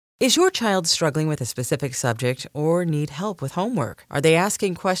Is your child struggling with a specific subject or need help with homework? Are they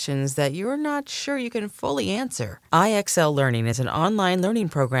asking questions that you're not sure you can fully answer? IXL Learning is an online learning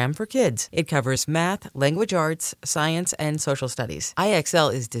program for kids. It covers math, language arts, science, and social studies.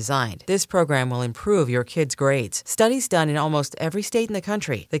 IXL is designed. This program will improve your kids' grades. Studies done in almost every state in the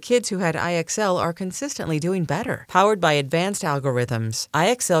country. The kids who had IXL are consistently doing better. Powered by advanced algorithms,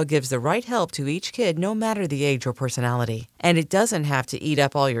 IXL gives the right help to each kid no matter the age or personality. And it doesn't have to eat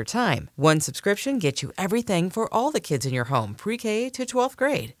up all your time. One subscription gets you everything for all the kids in your home, pre-K to 12th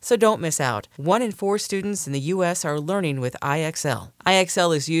grade. So don't miss out. 1 in 4 students in the U.S. are learning with IXL.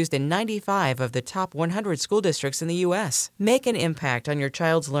 IXL is used in 95 of the top 100 school districts in the U.S. Make an impact on your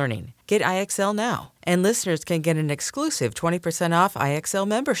child's learning. Get IXL now. And listeners can get an exclusive 20% off IXL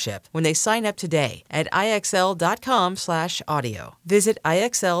membership when they sign up today at IXL.com/audio. Visit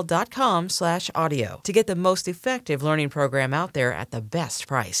IXL.com/audio to get the most effective learning program out there at the best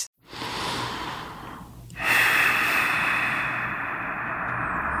price.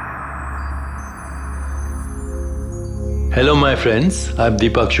 Hello, my friends. I'm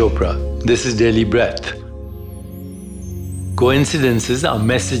Deepak Chopra. This is Daily Breath. Coincidences are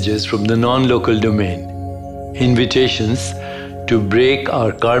messages from the non-local domain, invitations to break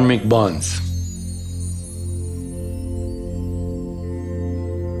our karmic bonds.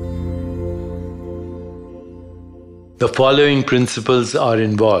 The following principles are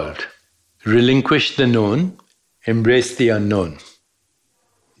involved. Relinquish the known, embrace the unknown.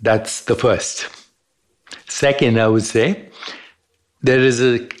 That's the first. Second, I would say, there is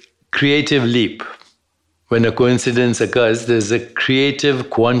a creative leap. When a coincidence occurs, there's a creative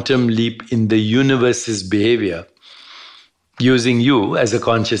quantum leap in the universe's behavior, using you as a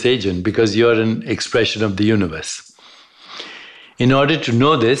conscious agent because you're an expression of the universe. In order to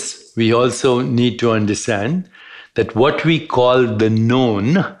know this, we also need to understand that what we call the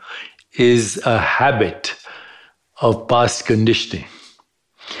known is a habit of past conditioning.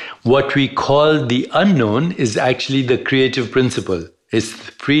 What we call the unknown is actually the creative principle. It's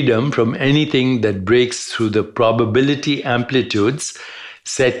freedom from anything that breaks through the probability amplitudes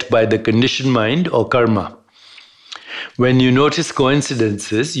set by the conditioned mind or karma. When you notice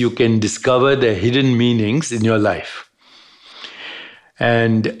coincidences, you can discover the hidden meanings in your life.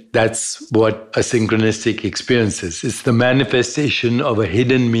 And that's what a synchronistic experience is. It's the manifestation of a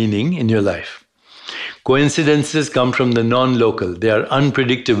hidden meaning in your life. Coincidences come from the non-local. They are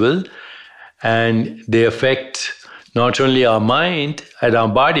unpredictable and they affect not only our mind and our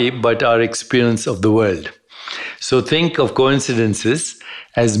body, but our experience of the world. So think of coincidences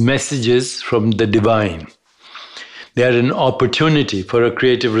as messages from the divine. They are an opportunity for a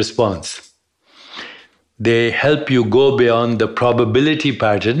creative response. They help you go beyond the probability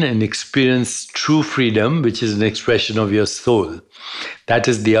pattern and experience true freedom, which is an expression of your soul. That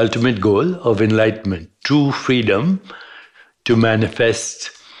is the ultimate goal of enlightenment, true freedom to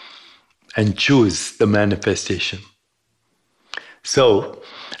manifest and choose the manifestation. So,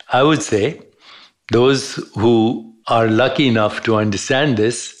 I would say those who are lucky enough to understand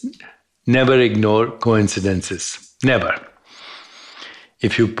this never ignore coincidences. Never.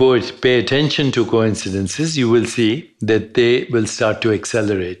 If you pay attention to coincidences, you will see that they will start to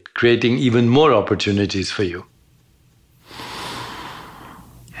accelerate, creating even more opportunities for you.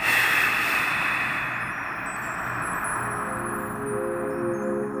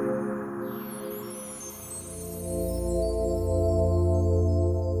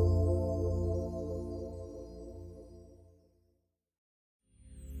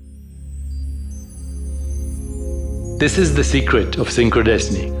 This is the secret of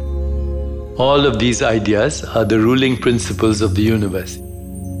synchrodestiny. All of these ideas are the ruling principles of the universe.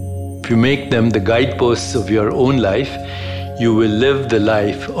 If you make them the guideposts of your own life, you will live the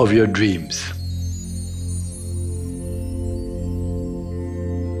life of your dreams.